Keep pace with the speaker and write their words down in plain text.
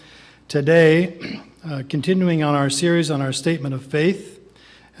today, continuing on our series on our statement of faith,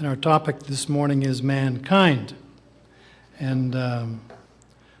 and our topic this morning is mankind. And let's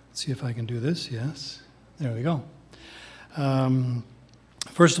see if I can do this. Yes, there we go.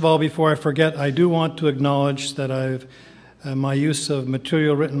 First of all, before I forget, I do want to acknowledge that my use of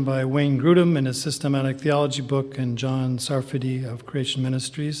material written by Wayne Grudem in his systematic theology book and John Sarfati of Creation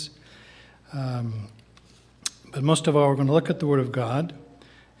Ministries. But most of all, we're going to look at the Word of God.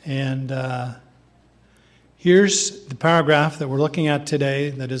 And here's the paragraph that we're looking at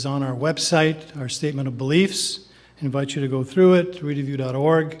today that is on our website, our Statement of Beliefs. I invite you to go through it,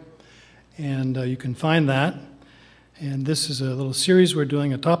 readofview.org, and you can find that. And this is a little series we're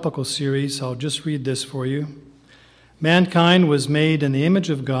doing, a topical series. I'll just read this for you. Mankind was made in the image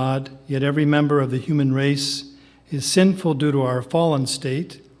of God, yet every member of the human race is sinful due to our fallen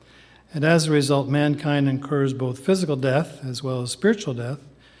state, and as a result, mankind incurs both physical death as well as spiritual death,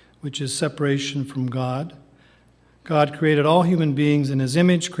 which is separation from God. God created all human beings in His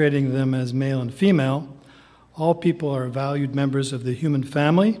image, creating them as male and female. All people are valued members of the human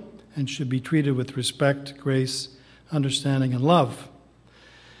family and should be treated with respect, grace, understanding, and love.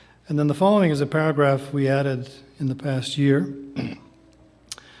 And then the following is a paragraph we added in the past year.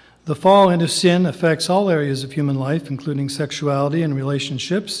 The fall into sin affects all areas of human life, including sexuality and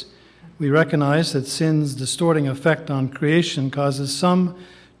relationships. We recognize that sin's distorting effect on creation causes some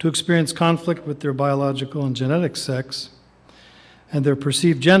to experience conflict with their biological and genetic sex and their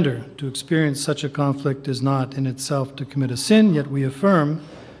perceived gender. To experience such a conflict is not in itself to commit a sin, yet we affirm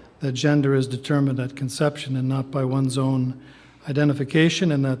that gender is determined at conception and not by one's own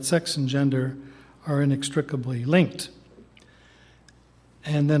identification, and that sex and gender are inextricably linked.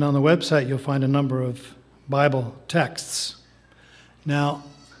 And then on the website you'll find a number of Bible texts. Now,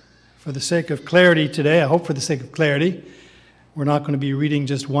 for the sake of clarity today, I hope for the sake of clarity, we're not going to be reading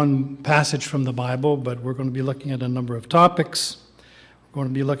just one passage from the Bible, but we're going to be looking at a number of topics. We're going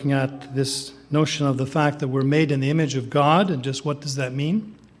to be looking at this notion of the fact that we're made in the image of God, and just what does that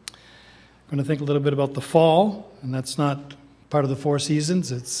mean. We're going to think a little bit about the fall, and that's not part of the four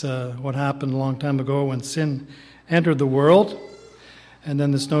seasons. It's what happened a long time ago when sin entered the world. And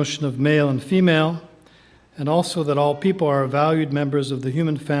then this notion of male and female, and also that all people are valued members of the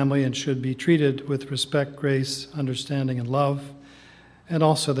human family and should be treated with respect, grace, understanding, and love. And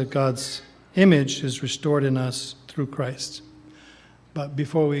also that God's image is restored in us through Christ. But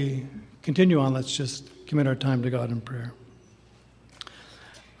before we continue on, let's just commit our time to God in prayer.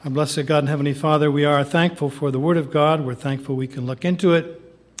 Our blessed God and Heavenly Father, we are thankful for the Word of God. We're thankful we can look into it.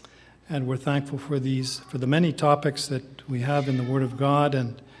 And we're thankful for the many topics that we have in the Word of God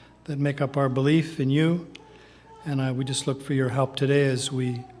and that make up our belief in you. And we just look for your help today as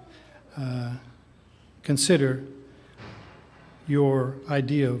we consider your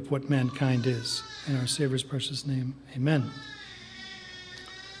idea of what mankind is. In our Savior's precious name, amen.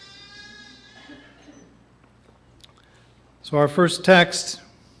 So our first text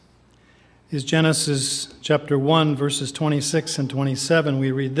is Genesis chapter 1, verses 26 and 27.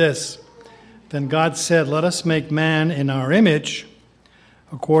 We read this. Then God said, "Let us make man in our image,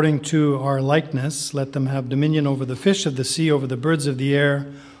 according to our likeness. Let them have dominion over the fish of the sea, over the birds of the air,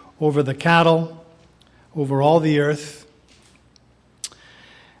 over the cattle, over all the earth,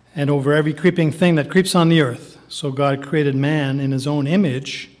 and over every creeping thing that creeps on the earth." So God created man in His own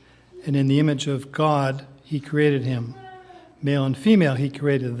image, and in the image of God He created him. Male and female He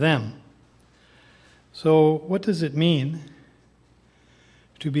created them. So what does it mean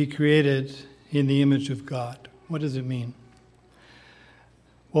to be created in the image of God? What does it mean?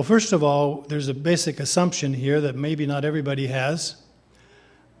 Well, first of all, there's a basic assumption here that maybe not everybody has,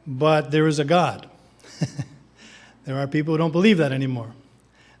 but there is a God. There are people who don't believe that anymore.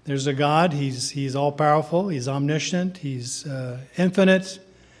 There's a God. He's all-powerful. He's omniscient. He's infinite.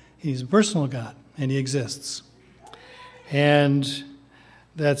 He's a personal God, and He exists. And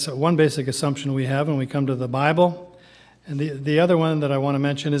that's one basic assumption we have when we come to the Bible. And the other one that I want to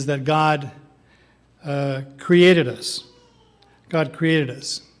mention is that God created us. God created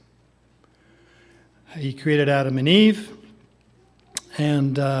us. He created Adam and Eve.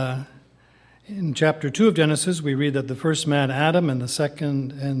 And in chapter 2 of Genesis, we read that the first man, Adam, and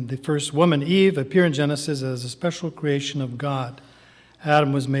the first woman, Eve, appear in Genesis as a special creation of God.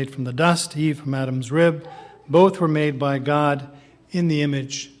 Adam was made from the dust, Eve from Adam's rib. Both were made by God in the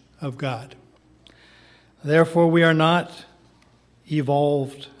image of God. Therefore, we are not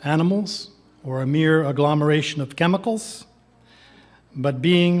evolved animals or a mere agglomeration of chemicals, but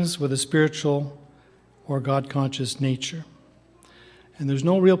beings with a spiritual or God-conscious nature. And there's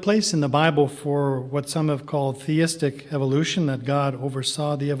no real place in the Bible for what some have called theistic evolution, that God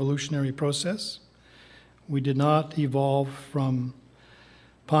oversaw the evolutionary process. We did not evolve from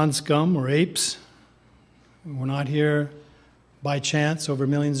pond scum or apes. We're not here by chance over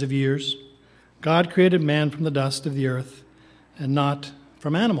millions of years. God created man from the dust of the earth and not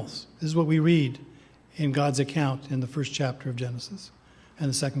from animals. This is what we read in God's account in the first chapter of Genesis and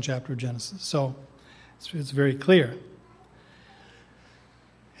the second chapter of Genesis. So it's very clear.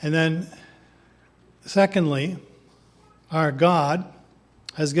 And then, secondly, our God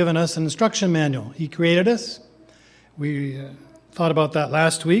has given us an instruction manual. He created us. We thought about that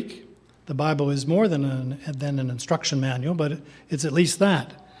last week. The Bible is more than an instruction manual, but it's at least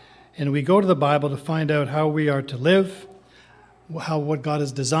that. And we go to the Bible to find out how we are to live, what God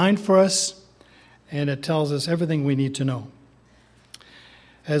has designed for us, and it tells us everything we need to know.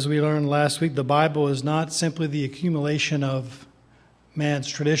 As we learned last week, the Bible is not simply the accumulation of man's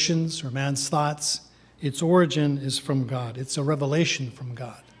traditions or man's thoughts. Its origin is from God. It's a revelation from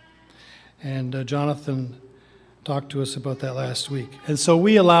God. And Jonathan talked to us about that last week. And so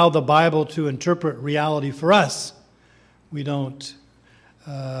we allow the Bible to interpret reality for us. We don't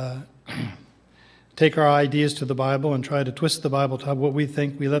take our ideas to the Bible and try to twist the Bible to what we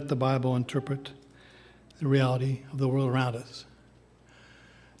think. We let the Bible interpret the reality of the world around us.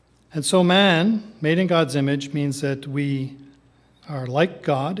 And so man, made in God's image, means that we are like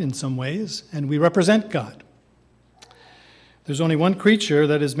God in some ways, and we represent God. There's only one creature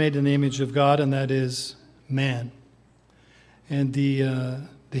that is made in the image of God, and that is man. And the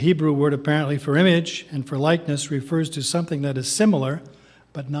Hebrew word apparently for image and for likeness refers to something that is similar,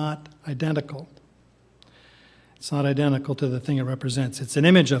 but not identical. It's not identical to the thing it represents. It's an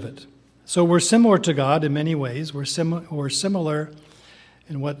image of it. So we're similar to God in many ways. We're similar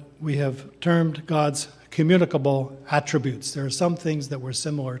in what we have termed God's communicable attributes. There are some things that were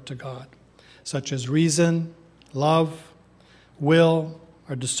similar to God, such as reason, love, will,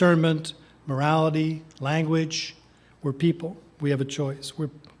 our discernment, morality, language. We're people. We have a choice. We're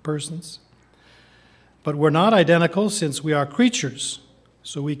persons. But we're not identical since we are creatures,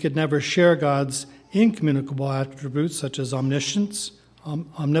 so we could never share God's incommunicable attributes such as omniscience,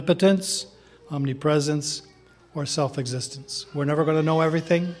 omnipotence, omnipresence, or self-existence. We're never going to know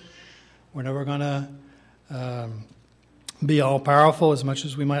everything. We're never going to be all-powerful as much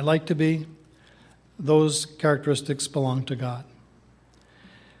as we might like to be. Those characteristics belong to God.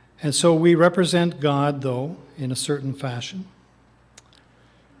 And so we represent God, though, in a certain fashion.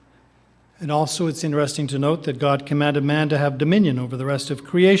 And also it's interesting to note that God commanded man to have dominion over the rest of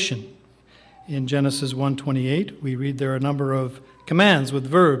creation. In Genesis 1:28, we read there are a number of commands with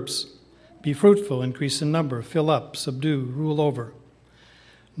verbs. Be fruitful, increase in number, fill up, subdue, rule over.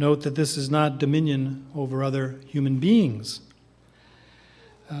 Note that this is not dominion over other human beings.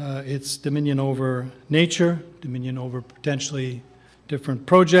 It's dominion over nature, dominion over potentially different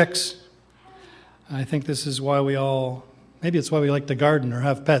projects. I think this is why maybe it's why we like to garden or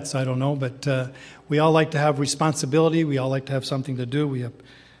have pets, I don't know, but we all like to have responsibility. We all like to have something to do. We have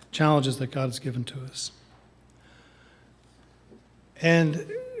challenges that God has given to us. And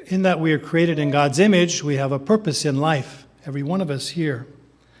in that we are created in God's image, we have a purpose in life, every one of us here.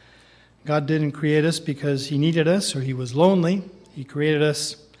 God didn't create us because he needed us or he was lonely. He created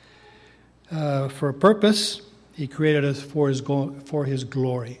us for a purpose. He created us for his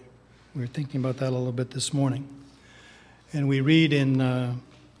glory. We were thinking about that a little bit this morning. And we read in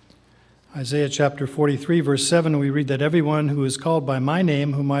Isaiah chapter 43, verse 7, we read that everyone who is called by my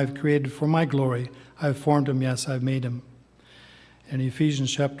name, whom I have created for my glory, I have formed him, yes, I have made him. In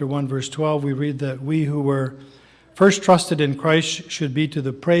Ephesians chapter 1, verse 12, we read that we who were first trusted in Christ should be to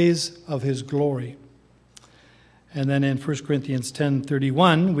the praise of his glory. And then in 1 Corinthians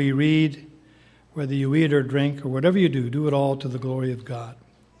 10:31, we read, whether you eat or drink or whatever you do, do it all to the glory of God.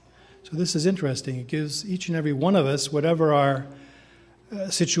 So this is interesting. It gives each and every one of us, whatever our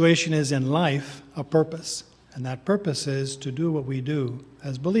situation is in life, a purpose. And that purpose is to do what we do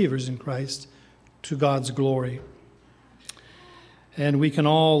as believers in Christ to God's glory. And we can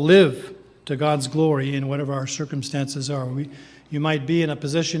all live to God's glory in whatever our circumstances are. You might be in a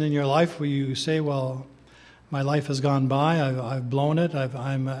position in your life where you say, well, my life has gone by, I've blown it,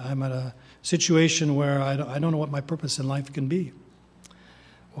 I'm at a situation where I don't know what my purpose in life can be.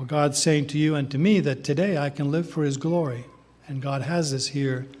 Well, God's saying to you and to me that today I can live for his glory. And God has us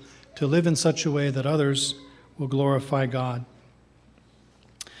here to live in such a way that others will glorify God.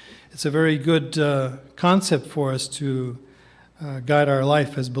 It's a very good concept for us to guide our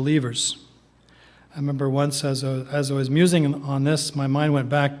life as believers. I remember once as I was musing on this, my mind went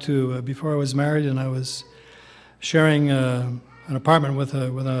back to before I was married, and I was sharing a an apartment with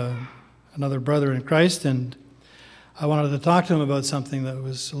another brother in Christ, and I wanted to talk to him about something that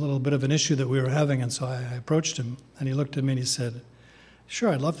was a little bit of an issue that we were having, and so I approached him, and he looked at me and he said, "Sure,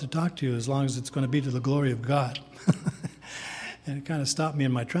 I'd love to talk to you as long as it's going to be to the glory of God." And it kind of stopped me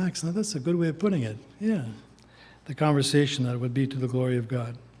in my tracks. And that's a good way of putting it. Yeah, the conversation that it would be to the glory of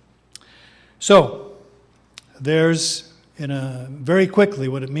God. So, there's very quickly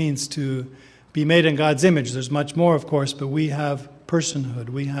what it means to be made in God's image. There's much more, of course, but we have personhood,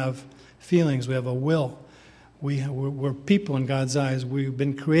 we have feelings, we have a will. We're people in God's eyes. We've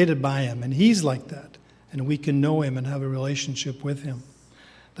been created by Him, and He's like that. And we can know Him and have a relationship with Him.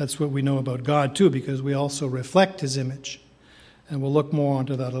 That's what we know about God, too, because we also reflect His image. And we'll look more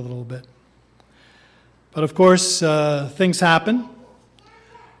onto that a little bit. But, of course, things happen.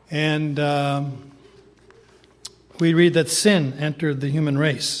 And we read that sin entered the human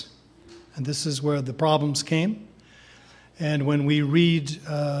race. And this is where the problems came. And when we read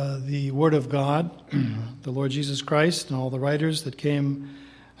the Word of God, the Lord Jesus Christ and all the writers that came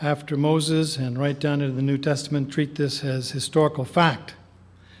after Moses and right down into the New Testament treat this as historical fact.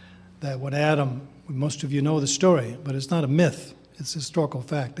 That when Adam, most of you know the story, but it's not a myth, it's a historical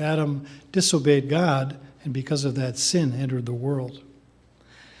fact. Adam disobeyed God, and because of that, sin entered the world.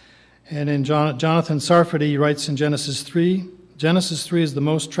 And in Jonathan Sarfati writes in Genesis 3, Genesis 3 is the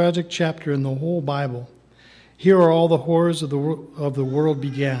most tragic chapter in the whole Bible. Here are all the horrors of the world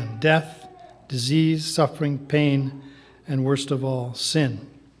began: death, disease, suffering, pain, and worst of all, sin.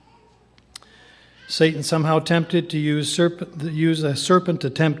 Satan somehow tempted to use a serpent to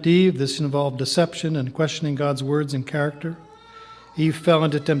tempt Eve. This involved deception and questioning God's words and character. Eve fell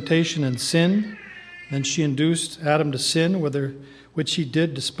into temptation and sin. Then she induced Adam to sin, which he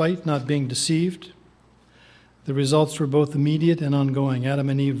did despite not being deceived. The results were both immediate and ongoing. Adam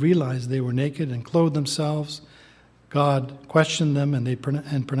and Eve realized they were naked and clothed themselves. God questioned them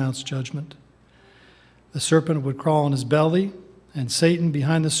and pronounced judgment. The serpent would crawl on his belly, and Satan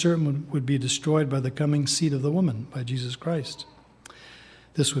behind the serpent would be destroyed by the coming seed of the woman, by Jesus Christ.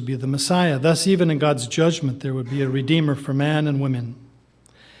 This would be the Messiah. Thus, even in God's judgment, there would be a Redeemer for man and women.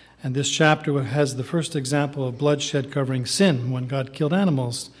 And this chapter has the first example of bloodshed covering sin, when God killed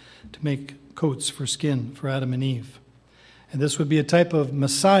animals to make coats for skin for Adam and Eve. And this would be a type of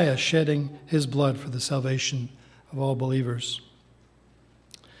Messiah shedding his blood for the salvation of all believers.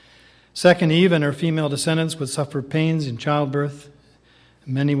 Second, Eve and her female descendants would suffer pains in childbirth.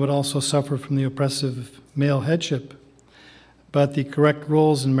 Many would also suffer from the oppressive male headship. But the correct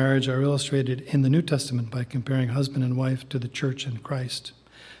roles in marriage are illustrated in the New Testament by comparing husband and wife to the church and Christ.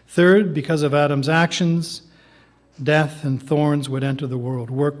 Third, because of Adam's actions, death and thorns would enter the world.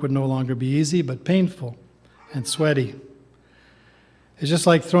 Work would no longer be easy, but painful and sweaty. It's just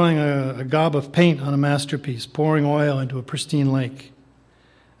like throwing a gob of paint on a masterpiece, pouring oil into a pristine lake.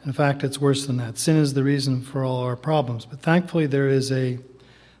 In fact, it's worse than that. Sin is the reason for all our problems. But thankfully, there is a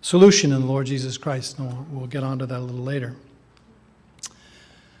solution in the Lord Jesus Christ, and we'll get onto that a little later.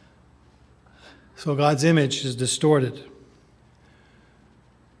 So God's image is distorted.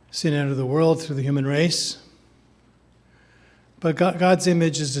 Sin entered the world through the human race. But God's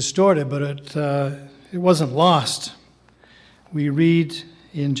image is distorted, but it wasn't lost. We read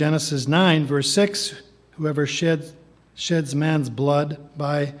in Genesis 9, verse 6, whoever sheds man's blood,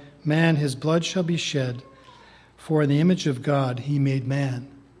 by man his blood shall be shed, for in the image of God he made man.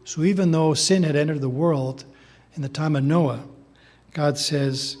 So even though sin had entered the world in the time of Noah, God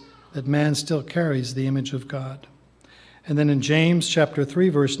says that man still carries the image of God. And then in James chapter 3,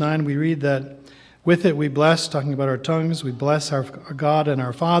 verse 9, we read that with it we bless, talking about our tongues, we bless our God and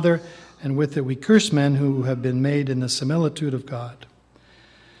our Father, and with it we curse men who have been made in the similitude of God.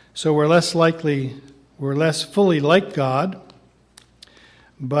 So we're less fully like God,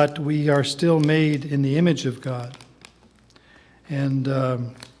 but we are still made in the image of God. And I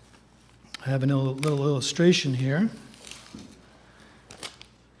have a little illustration here.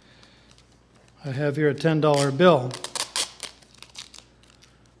 I have here a $10 bill.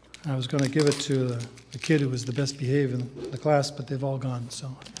 I was going to give it to the kid who was the best behaved in the class, but they've all gone.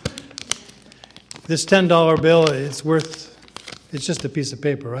 So this $10 bill is it's just a piece of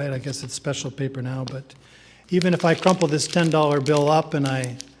paper, right? I guess it's special paper now, but even if I crumple this $10 bill up and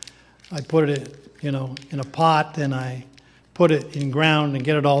I put it, in a pot and I put it in ground and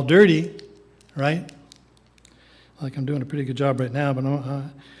get it all dirty, right? Like I'm doing a pretty good job right now, but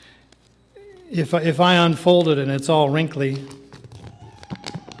if I unfold it and it's all wrinkly,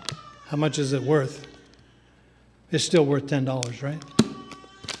 how much is it worth? It's still worth $10, right?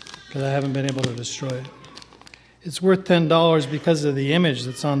 Because I haven't been able to destroy it. It's worth $10 because of the image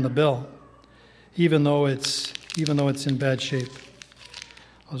that's on the bill, even though it's even though it's in bad shape.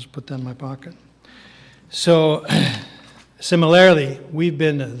 I'll just put that in my pocket. So, similarly, we've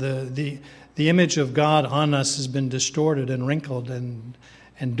been, the image of God on us has been distorted and wrinkled and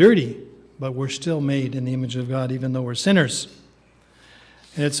dirty, but we're still made in the image of God, even though we're sinners.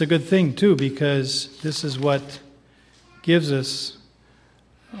 And it's a good thing, too, because this is what gives us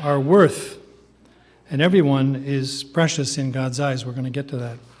our worth. And everyone is precious in God's eyes. We're going to get to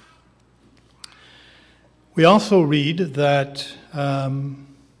that. We also read that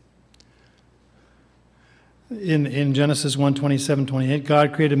in Genesis 1:27-28,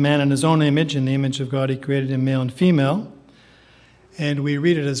 God created man in his own image. In the image of God, he created him male and female. And we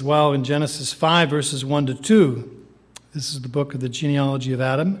read it as well in Genesis 5, verses 1-2. This is the book of the genealogy of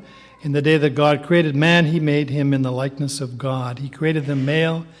Adam. In the day that God created man, he made him in the likeness of God. He created them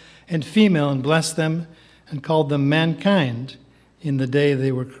male and female and blessed them and called them mankind in the day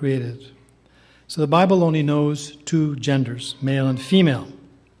they were created. So the Bible only knows two genders, male and female.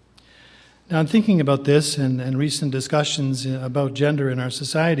 Now, in thinking about this and recent discussions about gender in our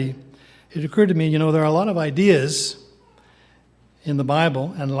society, it occurred to me, there are a lot of ideas in the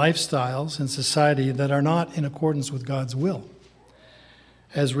Bible and lifestyles in society that are not in accordance with God's will,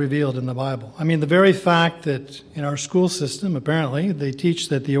 as revealed in the Bible. I mean, the very fact that in our school system, apparently, they teach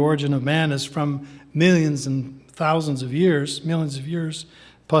that the origin of man is from millions and thousands of years, millions of years,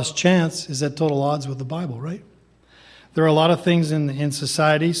 plus chance, is at total odds with the Bible, right? There are a lot of things in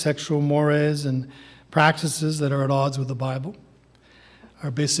society, sexual mores and practices that are at odds with the Bible. Our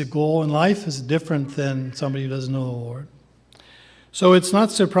basic goal in life is different than somebody who doesn't know the Lord. So it's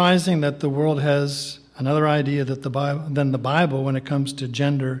not surprising that the world has another idea than the Bible when it comes to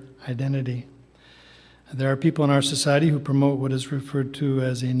gender identity. There are people in our society who promote what is referred to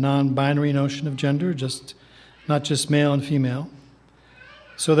as a non-binary notion of gender, not just male and female.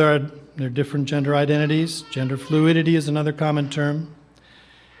 So there are different gender identities. Gender fluidity is another common term.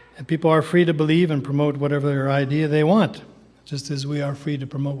 And people are free to believe and promote whatever idea they want, just as we are free to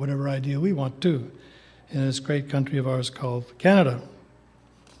promote whatever idea we want too, in this great country of ours called Canada.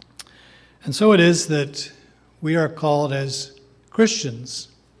 And so it is that we are called as Christians,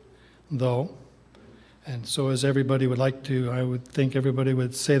 though, and so as everybody would like to, I would think everybody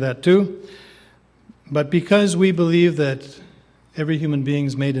would say that too. But because we believe that every human being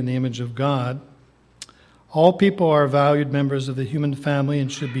is made in the image of God, all people are valued members of the human family and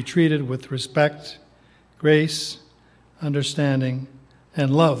should be treated with respect, grace, understanding,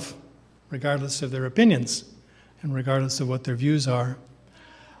 and love, regardless of their opinions and regardless of what their views are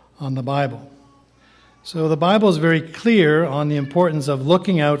on the Bible. So the Bible is very clear on the importance of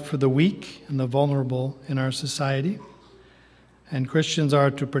looking out for the weak and the vulnerable in our society. And Christians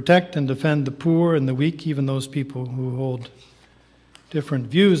are to protect and defend the poor and the weak, even those people who hold different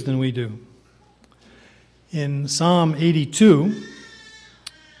views than we do. In Psalm 82,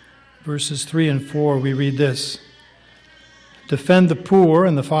 verses 3 and 4, we read this: "Defend the poor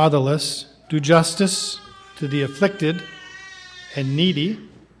and the fatherless, do justice to the afflicted and needy,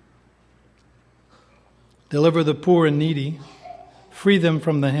 deliver the poor and needy, free them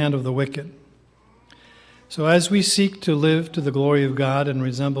from the hand of the wicked." So as we seek to live to the glory of God and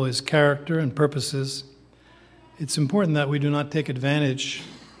resemble His character and purposes, it's important that we do not take advantage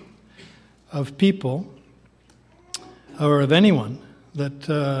of people or of anyone,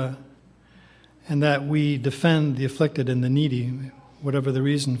 and that we defend the afflicted and the needy, whatever the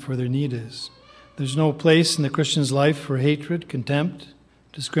reason for their need is. There's no place in the Christian's life for hatred, contempt,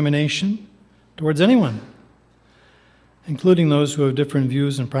 discrimination towards anyone, including those who have different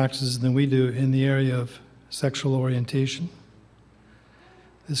views and practices than we do in the area of sexual orientation.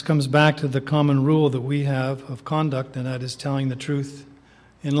 This comes back to the common rule that we have of conduct, and that is telling the truth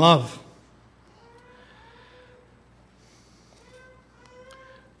in love.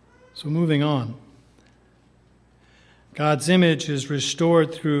 So moving on. God's image is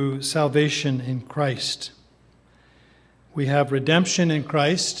restored through salvation in Christ. We have redemption in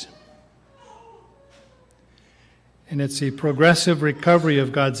Christ, and it's a progressive recovery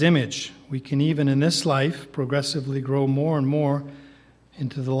of God's image. We can even in this life progressively grow more and more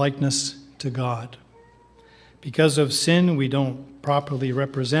into the likeness to God. Because of sin, we don't properly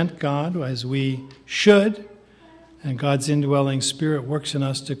represent God as we should, and God's indwelling Spirit works in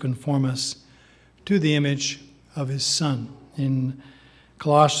us to conform us to the image of His Son. In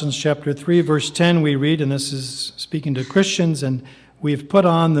Colossians chapter 3, verse 10, we read, and this is speaking to Christians, "And we've put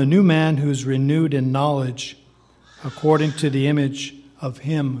on the new man who's renewed in knowledge according to the image of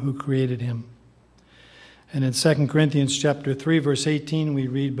Him who created him." And in 2 Corinthians chapter 3, verse 18, we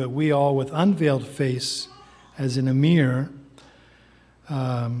read, "But we all with unveiled face, as in a mirror,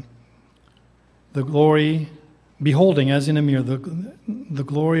 the glory beholding as in a mirror the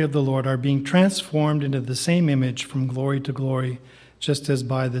glory of the Lord, are being transformed into the same image from glory to glory, just as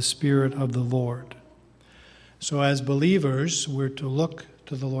by the Spirit of the Lord. So as believers, we're to look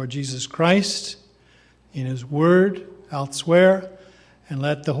to the Lord Jesus Christ in His Word, elsewhere, and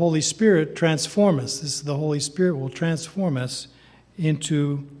let the Holy Spirit transform us. The Holy Spirit will transform us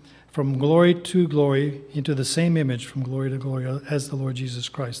from glory to glory, into the same image from glory to glory as the Lord Jesus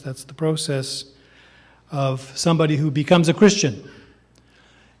Christ. That's the process of somebody who becomes a Christian.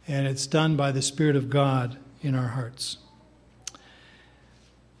 And it's done by the Spirit of God in our hearts.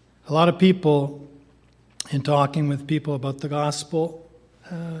 A lot of people, in talking with people about the gospel,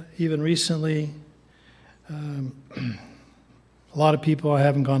 even recently, a lot of people, I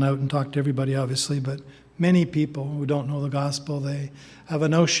haven't gone out and talked to everybody obviously, but many people who don't know the gospel, they have a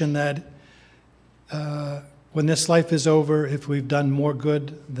notion that when this life is over, if we've done more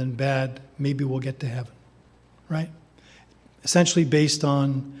good than bad, maybe we'll get to heaven, right? Essentially based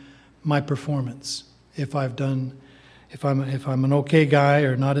on my performance. If I'm an okay guy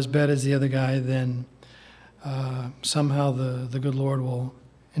or not as bad as the other guy, then somehow the good Lord will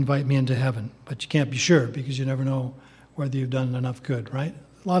invite me into heaven. But you can't be sure because you never know whether you've done enough good, right?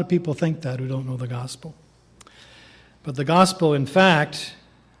 A lot of people think that who don't know the gospel. But the gospel, in fact,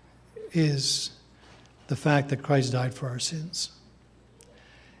 is the fact that Christ died for our sins.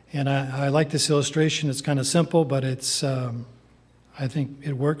 And I like this illustration. It's kind of simple, but I think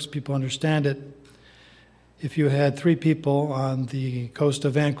it works. People understand it. If you had 3 people on the coast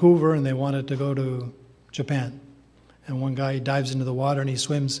of Vancouver and they wanted to go to Japan, and one guy dives into the water and he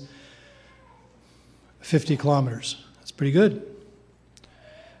swims 50 kilometers. That's pretty good.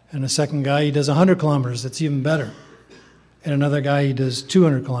 And the second guy, he does 100 kilometers. That's even better. And another guy, he does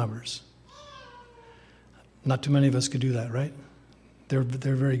 200 kilometers. Not too many of us could do that, right? They're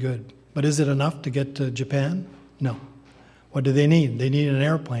very good. But is it enough to get to Japan? No. What do they need? They need an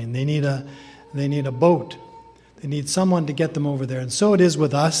airplane. They need a boat. They need someone to get them over there. And so it is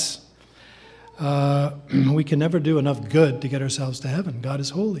with us. We can never do enough good to get ourselves to heaven. God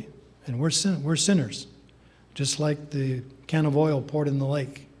is holy, and we're sinners. Just like the can of oil poured in the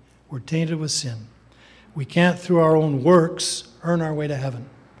lake. We're tainted with sin. We can't, through our own works, earn our way to heaven.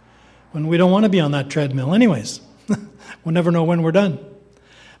 When we don't want to be on that treadmill anyways. We'll never know when we're done.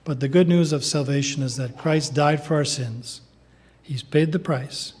 But the good news of salvation is that Christ died for our sins. He's paid the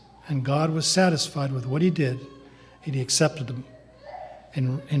price, and God was satisfied with what He did, and He accepted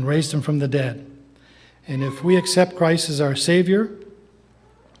Him and raised Him from the dead. And if we accept Christ as our Savior,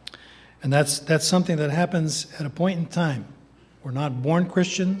 and that's something that happens at a point in time. We're not born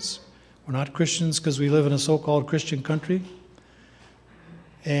Christians. We're not Christians because we live in a so-called Christian country.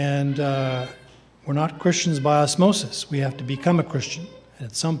 And we're not Christians by osmosis. We have to become a Christian. And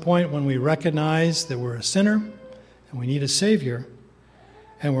at some point when we recognize that we're a sinner and we need a Savior,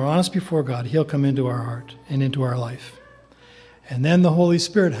 and we're honest before God, He'll come into our heart and into our life. And then the Holy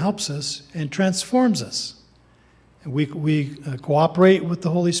Spirit helps us and transforms us. We cooperate with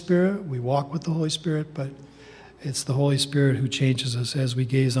the Holy Spirit, we walk with the Holy Spirit, but it's the Holy Spirit who changes us as we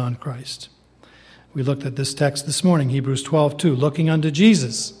gaze on Christ. We looked at this text this morning, Hebrews 12:2, looking unto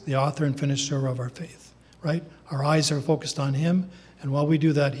Jesus, the author and finisher of our faith, right? Our eyes are focused on Him, and while we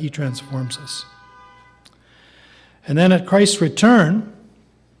do that, He transforms us. And then at Christ's return,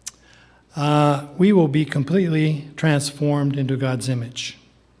 we will be completely transformed into God's image.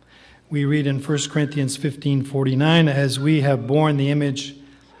 We read in 1 Corinthians 15:49, as we have borne the image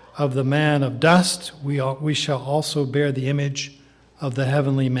of the man of dust, we shall also bear the image of the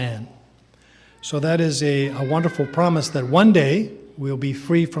heavenly man. So that is a wonderful promise that one day we'll be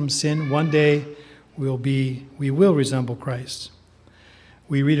free from sin. One day we will resemble Christ.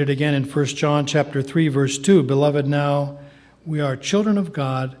 We read it again in 1 John chapter 3, verse 2. Beloved, now we are children of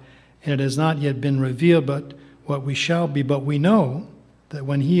God, and it has not yet been revealed but what we shall be. But we know that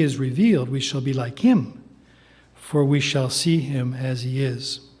when He is revealed, we shall be like Him, for we shall see Him as He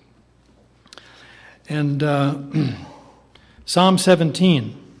is. And Psalm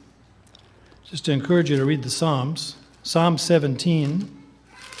 17, just to encourage you to read the Psalms. Psalm 17,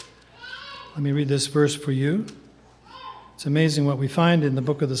 let me read this verse for you. It's amazing what we find in the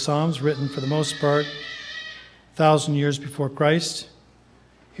book of the Psalms, written for the most part 1,000 years before Christ.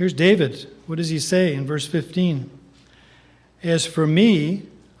 Here's David. What does he say in verse 15? As for me,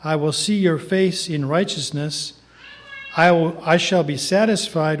 I will see your face in righteousness. I shall be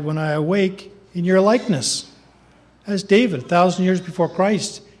satisfied when I awake in your likeness. That's David, 1,000 years before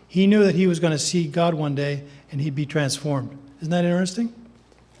Christ. He knew that he was going to see God one day and he'd be transformed. Isn't that interesting?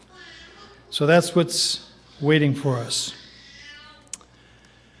 So that's what's waiting for us.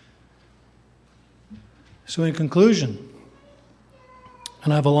 So in conclusion,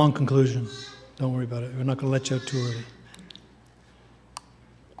 and I have a long conclusion, don't worry about it, we're not going to let you out too early.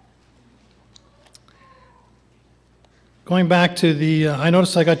 Going back to the, I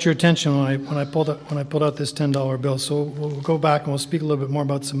noticed I got your attention when I pulled out this $10 bill. So we'll go back and we'll speak a little bit more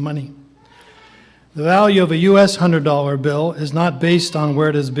about some money. The value of a U.S. $100 bill is not based on where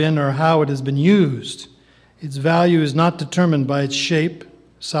it has been or how it has been used. Its value is not determined by its shape,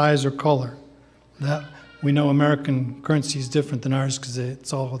 size, or color. That we know American currency is different than ours because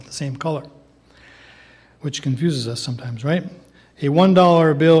it's all the same color, which confuses us sometimes, right? A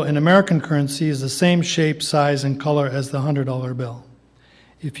 $1 bill in American currency is the same shape, size, and color as the $100 bill.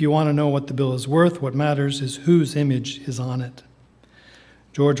 If you want to know what the bill is worth, what matters is whose image is on it.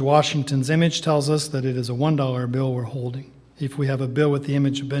 George Washington's image tells us that it is a $1 bill we're holding. If we have a bill with the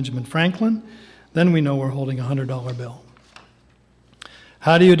image of Benjamin Franklin, then we know we're holding a $100 bill.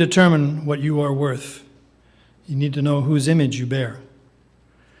 How do you determine what you are worth? You need to know whose image you bear.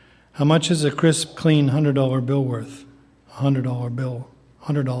 How much is a crisp, clean $100 bill worth? $100 bill,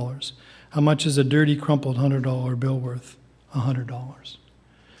 $100. How much is a dirty, crumpled $100 bill worth? $100.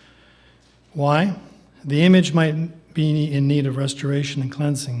 Why? The image might be in need of restoration and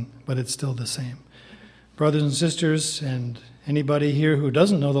cleansing, but it's still the same. Brothers and sisters, and anybody here who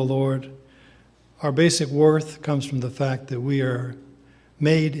doesn't know the Lord, our basic worth comes from the fact that we are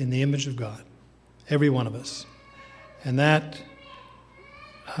made in the image of God, every one of us. And that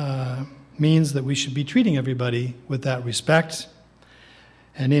means that we should be treating everybody with that respect.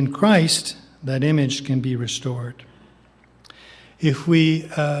 And in Christ, that image can be restored. If we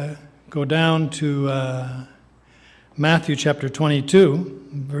go down to Matthew chapter 22,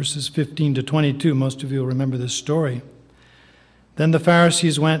 verses 15 to 22, most of you will remember this story. Then the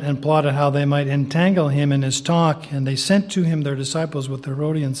Pharisees went and plotted how they might entangle him in his talk, and they sent to him their disciples with the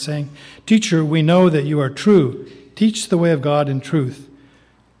Herodians, saying, "Teacher, we know that you are true. Teach the way of God in truth.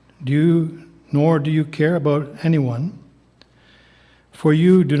 Nor do you care about anyone, for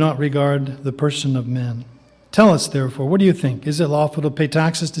you do not regard the person of men. Tell us, therefore, what do you think? Is it lawful to pay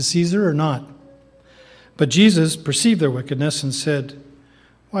taxes to Caesar or not?" But Jesus perceived their wickedness and said,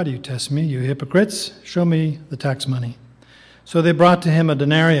 "Why do you test me, you hypocrites? Show me the tax money." So they brought to him a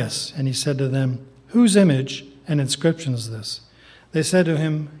denarius, and he said to them, "Whose image and inscription is this?" They said to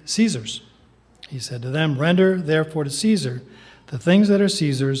him, "Caesar's." He said to them, "Render therefore to Caesar the things that are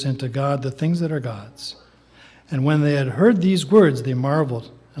Caesar's, and to God the things that are God's." And when they had heard these words, they marveled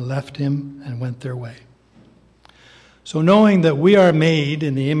and left him and went their way. So knowing that we are made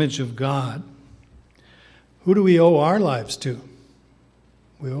in the image of God, who do we owe our lives to?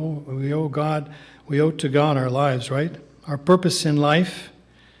 We owe to God our lives, right? Our purpose in life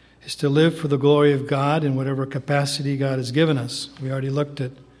is to live for the glory of God in whatever capacity God has given us. We already looked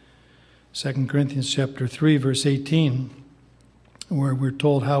at 2 Corinthians chapter 3, verse 18, where we're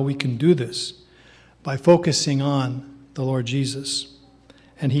told how we can do this by focusing on the Lord Jesus,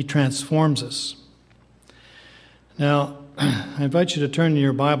 and he transforms us. Now, I invite you to turn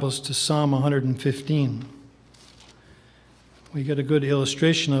your Bibles to Psalm 115. We get a good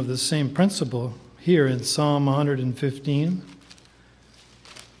illustration of the same principle here in Psalm 115.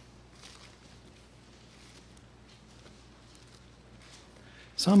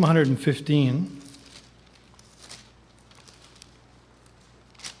 Psalm 115.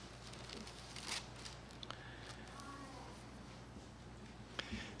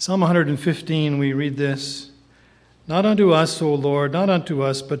 Psalm 115, we read this: "Not unto us, O Lord, not unto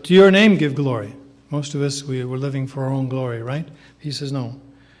us, but to your name give glory." Most of us, we're living for our own glory, right? He says, no,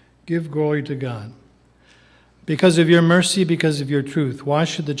 give glory to God. "Because of your mercy, because of your truth." Why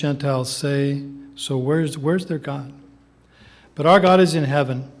should the Gentiles say, so where's their God? But our God is in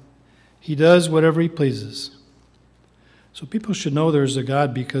heaven. He does whatever he pleases. So people should know there's a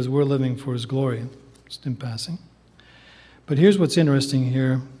God because we're living for his glory. Just in passing. But here's what's interesting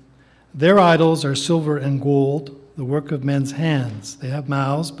here. Their idols are silver and gold, the work of men's hands. They have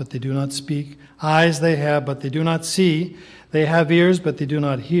mouths, but they do not speak. Eyes they have, but they do not see. They have ears, but they do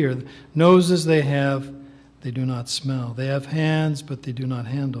not hear. Noses they have, they do not smell. They have hands, but they do not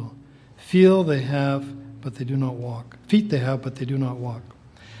handle. Feel they have, but they do not walk. Feet they have, but they do not walk.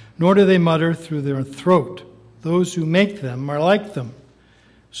 Nor do they mutter through their throat. Those who make them are like them.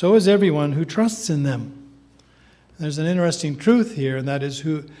 So is everyone who trusts in them. There's an interesting truth here, and that is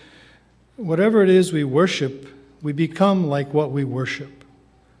whatever it is we worship, we become like what we worship.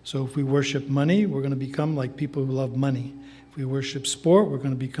 So if we worship money, we're going to become like people who love money. If we worship sport, we're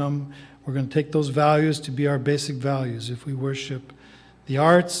going to take those values to be our basic values. If we worship the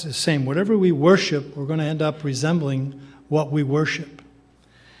arts, the same. Whatever we worship, we're going to end up resembling what we worship.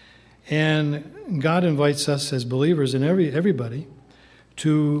 And God invites us as believers and everybody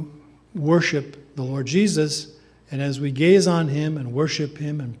to worship the Lord Jesus. And as we gaze on him and worship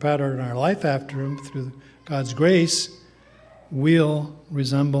him and pattern our life after him through God's grace, we'll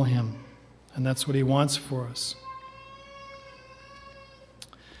resemble him. And that's what he wants for us.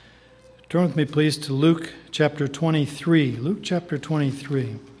 Turn with me, please, to Luke chapter 23. Luke chapter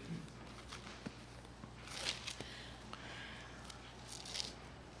 23.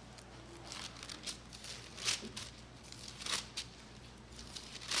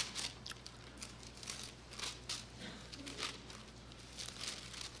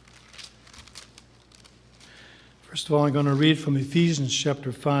 First of all, I'm going to read from Ephesians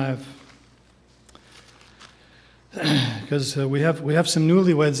chapter 5, because we have some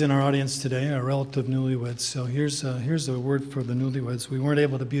newlyweds in our audience today, our relative newlyweds. So here's a word for the newlyweds. We weren't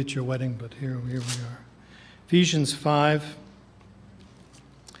able to be at your wedding, but here we are. Ephesians 5,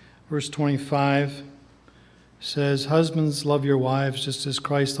 verse 25 says, "Husbands, love your wives, just as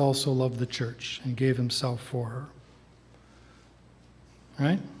Christ also loved the church and gave himself for her."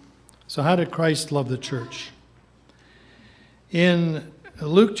 Right? So how did Christ love the church? In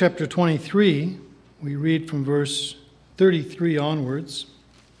Luke chapter 23, we read from verse 33 onwards.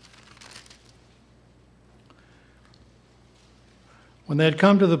 When they had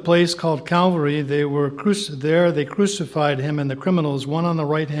come to the place called Calvary, they crucified him and the criminals, one on the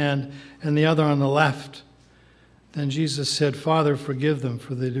right hand and the other on the left. Then Jesus said, "Father, forgive them,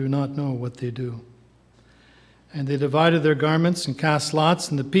 for they do not know what they do." And they divided their garments and cast lots,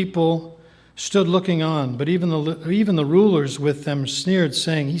 and the people stood looking on. But even the rulers with them sneered,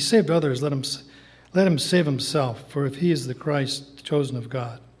 saying, "He saved others, let him save himself, for if he is the Christ, chosen of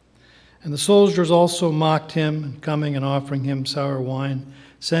God." And the soldiers also mocked him, and coming and offering him sour wine,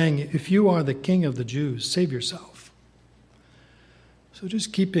 saying, "If you are the king of the Jews, save yourself." So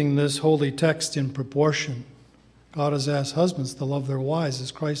just keeping this holy text in proportion, God has asked husbands to love their wives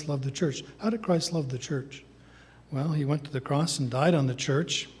as Christ loved the church. How did Christ love the church? Well, he went to the cross and died on the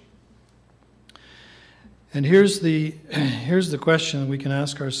church. And here's the question we can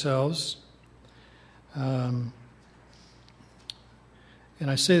ask ourselves. And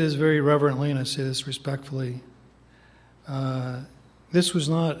I say this very reverently, and I say this respectfully. This was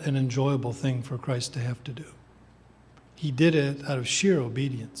not an enjoyable thing for Christ to have to do. He did it out of sheer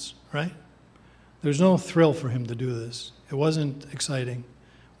obedience, right? There's no thrill for him to do this. It wasn't exciting,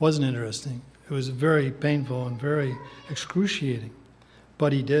 wasn't interesting. It was very painful and very excruciating.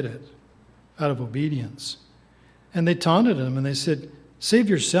 But he did it out of obedience. And they taunted him and they said, "Save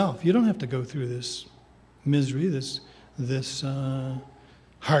yourself. You don't have to go through this misery, this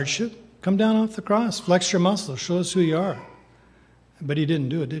hardship. Come down off the cross. Flex your muscles. Show us who you are." But he didn't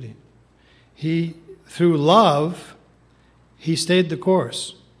do it, did he? Through love, he stayed the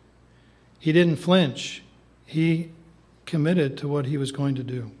course. He didn't flinch. He committed to what he was going to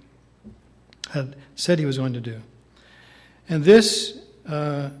do, had said he was going to do. And this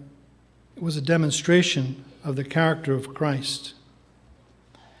was a demonstration of the character of Christ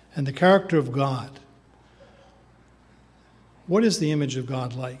and the character of God. What is the image of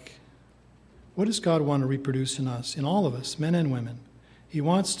God like? What does God want to reproduce in us, in all of us, men and women? He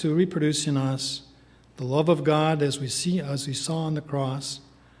wants to reproduce in us the love of God as we saw on the cross.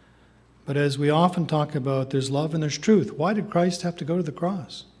 But as we often talk about, there's love and there's truth. Why did Christ have to go to the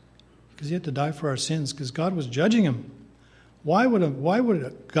cross? Because he had to die for our sins, because God was judging him. Why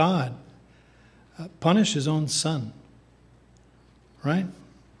would God punish his own son? Right?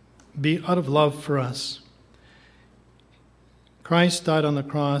 Be out of love for us. Christ died on the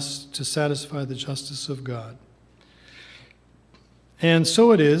cross to satisfy the justice of God. And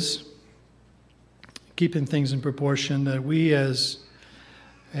so it is, keeping things in proportion, that we as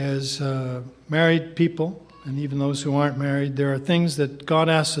married people, and even those who aren't married, there are things that God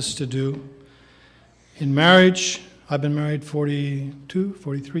asks us to do. In marriage, I've been married 42,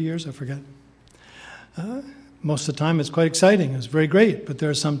 43 years, I forget. Most of the time it's quite exciting, it's very great, but there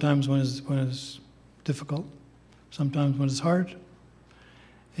are some times when it's difficult, sometimes when it's hard,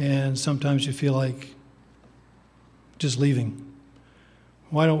 and sometimes you feel like just leaving.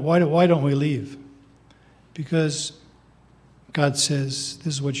 Why don't we leave? Because God says,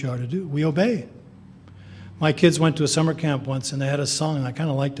 this is what you are to do. We obey. My kids went to a summer camp once, and they had a song, and I kind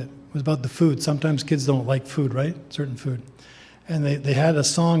of liked it. It was about the food. Sometimes kids don't like food, right? Certain food. And they had a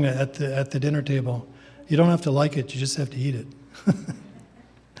song at the dinner table. You don't have to like it, you just have to eat it.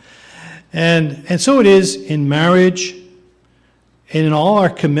 And so it is in marriage and in all our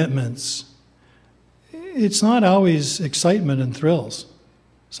commitments. It's not always excitement and thrills.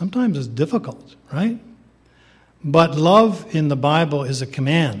 Sometimes it's difficult, right? But love in the Bible is a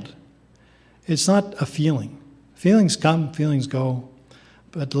command. It's not a feeling. Feelings come, feelings go.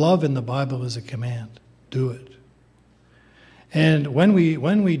 But love in the Bible is a command. Do it. And when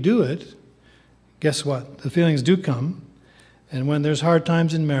we do it, guess what? The feelings do come. And when there's hard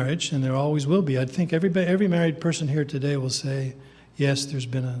times in marriage, and there always will be, I think every married person here today will say, yes,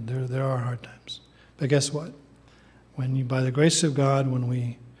 there are hard times. But guess what? By the grace of God, when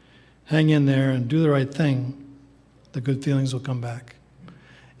we hang in there and do the right thing, the good feelings will come back.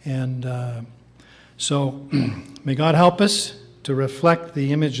 And so may God help us to reflect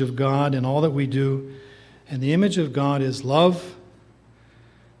the image of God in all that we do. And the image of God is love,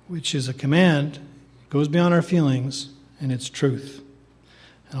 which is a command. It goes beyond our feelings, and it's truth.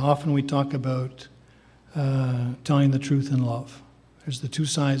 And often we talk about telling the truth in love. There's the two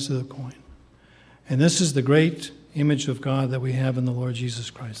sides of the coin. And this is the great image of God that we have in the Lord Jesus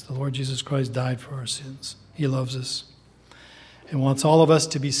Christ. The Lord Jesus Christ died for our sins. He loves us and wants all of us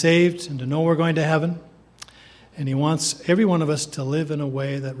to be saved and to know we're going to heaven. And he wants every one of us to live in a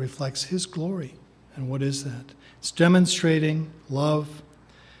way that reflects his glory. And what is that? It's demonstrating love,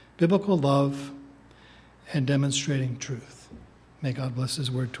 biblical love, and demonstrating truth. May God bless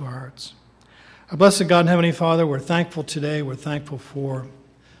his word to our hearts. Our blessed God and Heavenly Father, we're thankful today. We're thankful for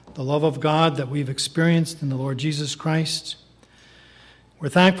the love of God that we've experienced in the Lord Jesus Christ. We're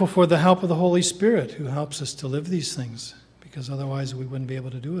thankful for the help of the Holy Spirit who helps us to live these things, because otherwise we wouldn't be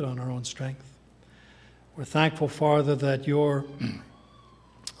able to do it on our own strength. We're thankful, Father, that your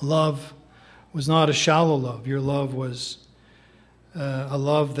love was not a shallow love. Your love was a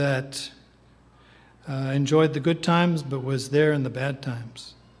love that enjoyed the good times, but was there in the bad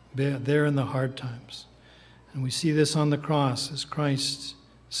times, there in the hard times. And we see this on the cross as Christ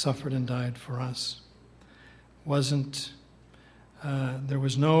suffered and died for us. There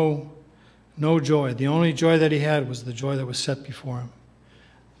was no joy. The only joy that he had was the joy that was set before him.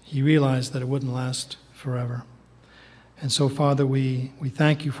 He realized that it wouldn't last forever. And so, Father, we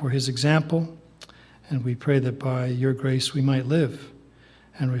thank you for his example, and we pray that by your grace we might live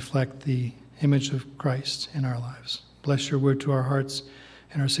and reflect the image of Christ in our lives. Bless your word to our hearts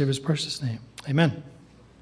in our Savior's precious name. Amen.